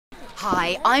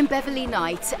Hi, I'm Beverley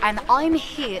Knight and I'm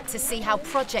here to see how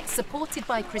projects supported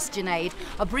by Christian Aid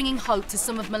are bringing hope to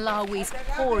some of Malawi's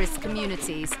poorest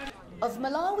communities. Of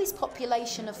Malawi's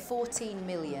population of 14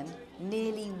 million,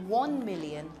 nearly 1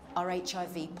 million are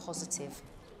HIV positive.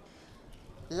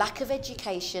 Lack of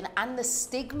education and the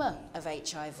stigma of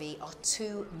HIV are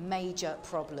two major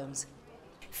problems.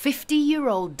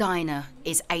 50-year-old Dinah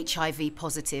is HIV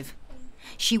positive.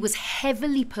 She was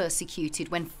heavily persecuted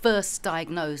when first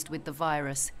diagnosed with the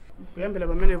virus. Kuyambira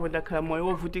pamene ndakhala moyo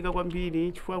wovutika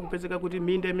kwambiri chifukwa kupezeka kuti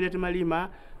minda imene timalima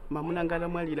mamuna ngala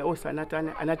mwalira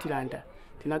osanatana anatilanda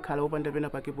tinakhala opanda pena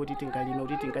pake poti tingalima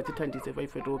kuti tingadzithandize pa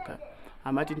ife tokha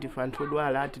amati ndife anthu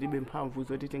odwala tilibe mphamvu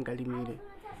zoti tingalimire.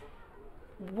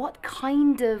 What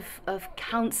kind of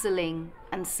counselling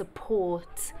and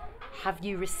support have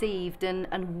you received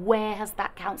and where has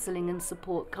that counselling and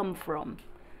support come from?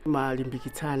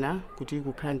 Malimbikitsana kuti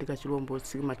kukhala ndi kachilombo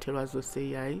simathero azonse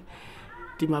yayi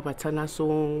timapatsananso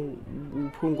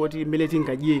uphungu kuti mmene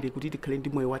tingadyere kuti tikhale ndi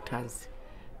moyo wathanzi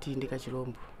tili ndi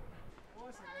kachilombo.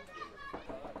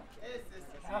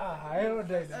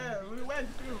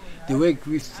 The work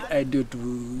I do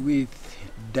with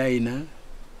Dinah,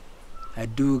 I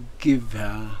do give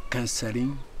her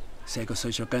counseling,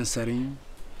 psychosocial counseling,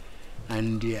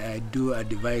 and I do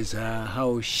advise her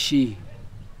how she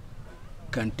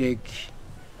can take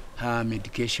her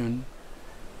medication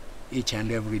each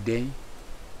and every day,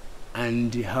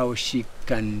 and how she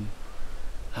can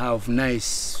have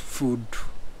nice food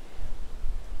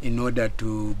in order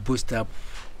to boost up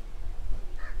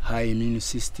her immune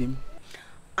system.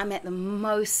 I met the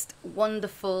most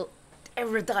wonderful,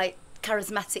 erudite,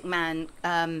 charismatic man,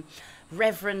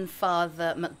 Reverend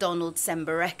Father MacDonald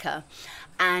Sembereka,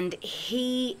 and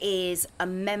he is a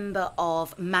member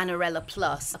of Manorella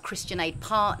Plus, a Christian Aid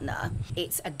partner.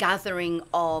 It's a gathering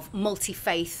of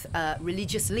multi-faith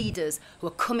religious leaders who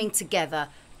are coming together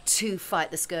to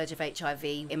fight the scourge of HIV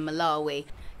in Malawi.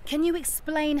 Can you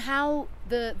explain how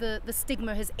the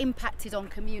stigma has impacted on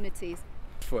communities?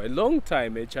 For a long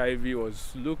time, HIV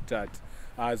was looked at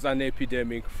as an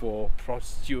epidemic for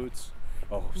prostitutes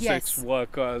or sex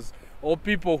workers or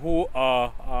people who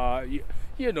are,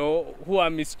 who are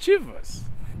mischievous.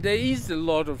 There is a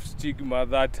lot of stigma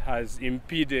that has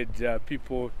impeded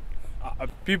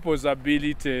people's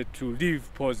ability to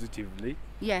live positively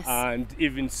and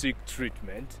even seek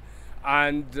treatment.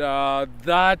 And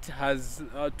that has,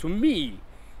 to me,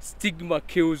 stigma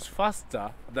kills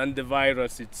faster than the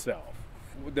virus itself.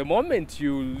 The moment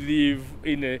you live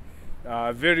in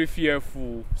a very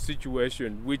fearful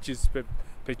situation, which is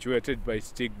perpetuated by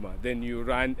stigma, then you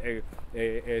run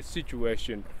a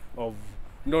situation of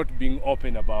not being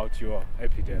open about your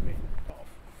epidemic.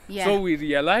 Yeah. So we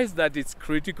realize that it's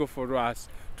critical for us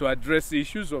to address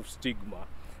issues of stigma,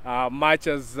 much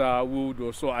as we would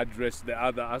also address the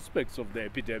other aspects of the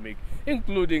epidemic,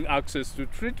 including access to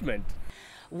treatment.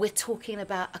 We're talking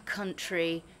about a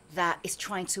country that is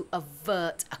trying to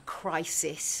avert a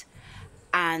crisis,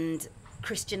 and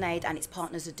Christian Aid and its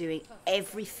partners are doing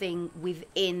everything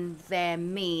within their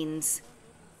means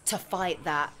to fight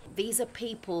that. These are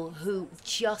people who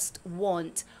just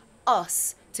want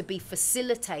us to be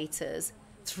facilitators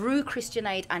through Christian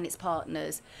Aid and its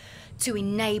partners to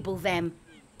enable them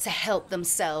to help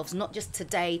themselves, not just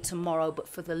today, tomorrow, but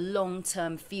for the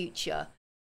long-term future.